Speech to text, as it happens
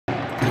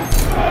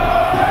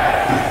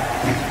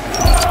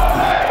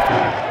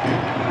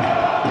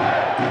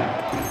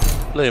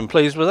Liam,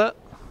 pleased with that?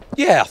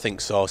 Yeah, I think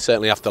so.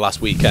 Certainly after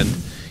last weekend,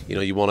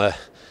 you want to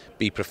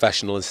be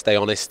professional and stay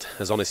honest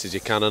as you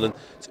can. And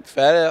to be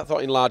fair, I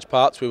thought in large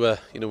parts we were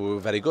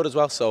very good as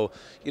well. So,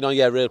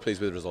 really pleased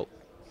with the result.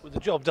 With the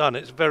job done,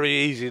 it's very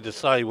easy to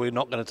say we're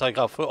not going to take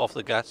our foot off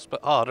the gas,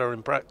 but harder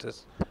in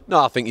practice.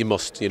 No, I think you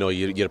must.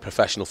 You're a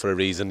professional for a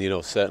reason.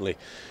 Certainly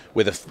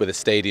with a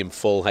stadium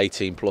full,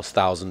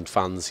 18,000+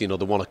 fans. They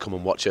want to come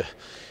and watch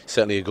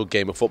certainly a good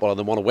game of football, and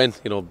they want to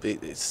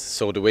win.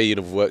 So do we.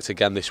 We've worked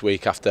again this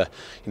week after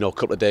a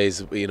couple of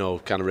days.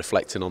 Kind of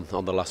reflecting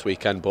on the last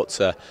weekend.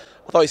 But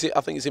I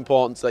think it's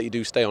important that you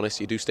do stay honest,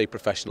 you do stay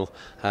professional.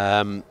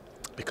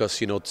 Because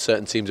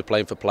certain teams are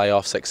playing for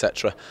playoffs,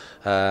 etc.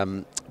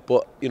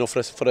 But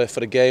for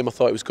the game, I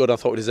thought it was good. I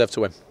thought we deserved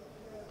to win.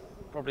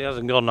 Probably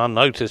hasn't gone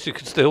unnoticed. You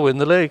could still win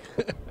the league.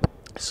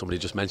 Somebody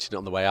just mentioned it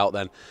on the way out.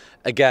 Then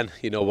again,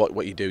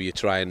 what you do. You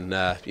try and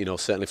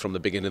certainly from the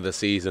beginning of the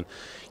season,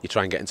 you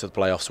try and get into the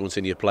playoffs. Once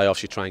in your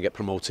playoffs, you try and get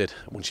promoted.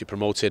 Once you're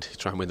promoted, you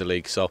try and win the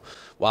league. So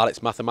while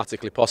it's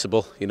mathematically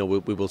possible, we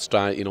will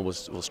strive.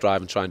 We'll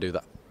strive and try and do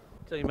that.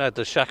 The team had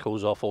the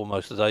shackles off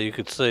almost today. You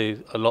could see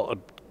a lot of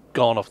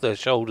gone off their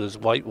shoulders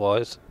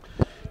weight-wise.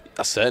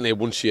 Certainly,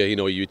 once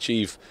you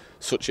achieve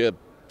such a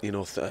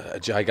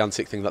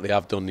gigantic thing that they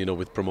have done,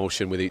 with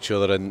promotion with each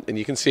other, and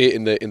you can see it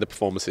in the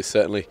performances.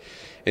 Certainly,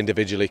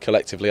 individually,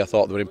 collectively, I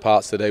thought they were in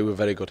parts today were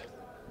very good.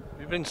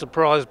 Have you been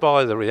surprised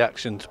by the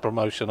reaction to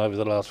promotion over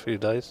the last few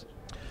days?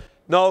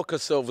 No,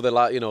 because over the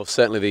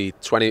certainly the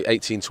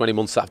 18-20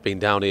 months that I've been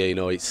down here,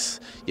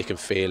 you can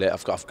feel it.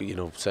 I've got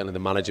certainly the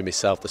manager,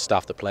 myself, the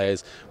staff, the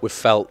players. We've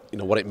felt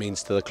what it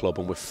means to the club,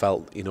 and we've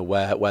felt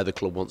where the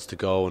club wants to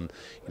go, and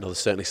they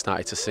certainly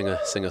started to sing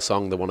a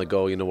song. They want to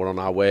go. We're on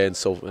our way, and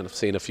I've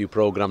seen a few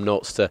programme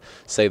notes to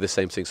say the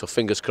same thing. So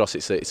fingers crossed,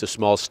 it's a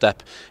small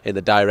step in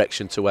the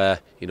direction to where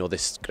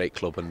this great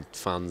club and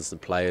fans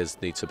and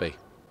players need to be.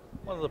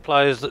 One of the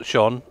players that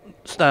shone,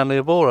 Stanley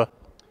Abora.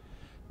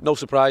 No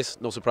surprise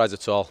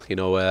at all.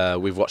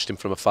 We've watched him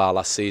from afar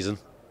last season.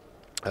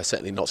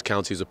 Certainly Notts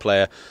County was a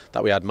player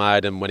that we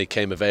admired, and when he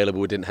came available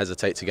we didn't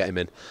hesitate to get him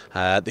in.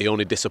 The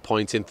only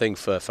disappointing thing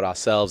for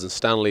ourselves and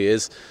Stanley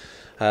is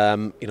we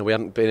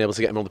hadn't been able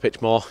to get him on the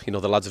pitch more.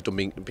 The lads have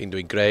been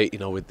doing great,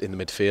 in the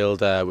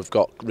midfield. We've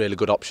got really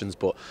good options,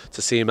 but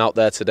to see him out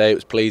there today, it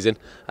was pleasing.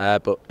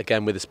 But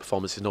again, with his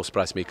performance, it's no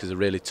surprise to me because he's a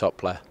really top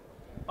player.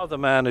 Other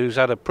man who's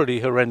had a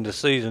pretty horrendous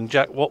season,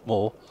 Jack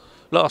Watmore.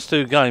 Last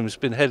two games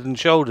been head and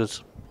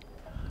shoulders.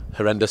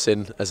 Horrendous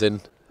as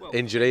in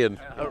injury and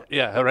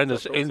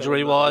horrendous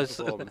injury-wise.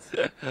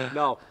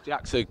 No,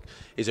 Jack's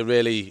is a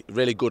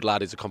really good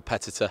lad. He's a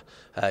competitor.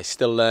 He's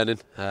still learning.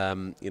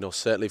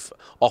 Certainly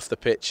off the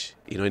pitch,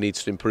 he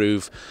needs to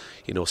improve.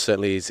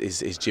 Certainly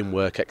his gym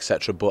work,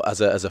 etc. But as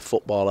a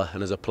footballer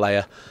and as a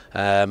player,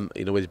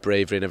 with his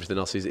bravery and everything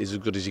else, he's as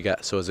good as you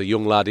get. So as a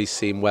young lad, he's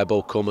seen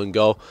Webbo come and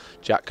go.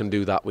 Jack can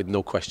do that with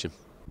no question.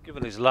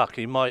 Given his luck,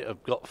 he might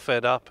have got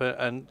fed up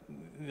and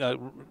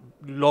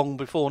long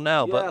before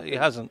now, but he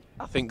hasn't.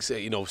 I think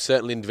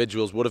certain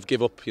individuals would have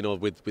give up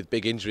with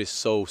big injuries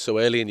so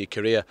early in your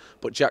career,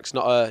 but Jack's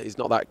he's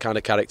not that kind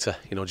of character.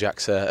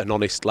 Jack's an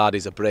honest lad,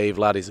 he's a brave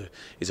lad, he's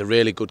a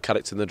really good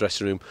character in the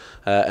dressing room,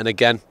 and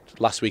again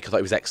last week I thought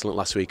he was excellent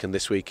last week, and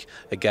this week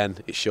again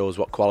it shows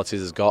what qualities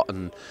he's got,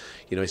 and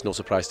it's no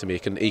surprise to me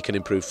he can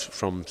improve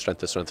from strength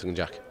to strength. And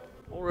Jack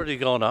already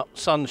gone up,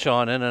 sun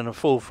shining and a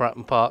full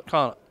Fratton Park,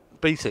 can't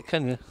beat it,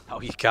 can you? Oh,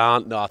 you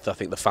can't. No, I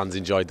think the fans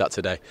enjoyed that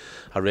today.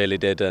 I really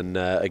did. And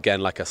again,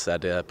 like I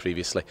said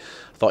previously,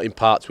 I thought in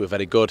parts we were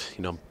very good.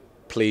 I'm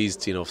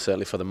pleased,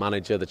 certainly for the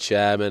manager, the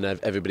chairman,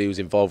 everybody who's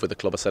involved with the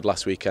club. I said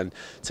last weekend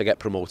to get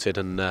promoted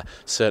and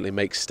certainly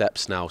make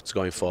steps now to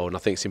going forward. And I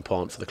think it's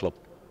important for the club.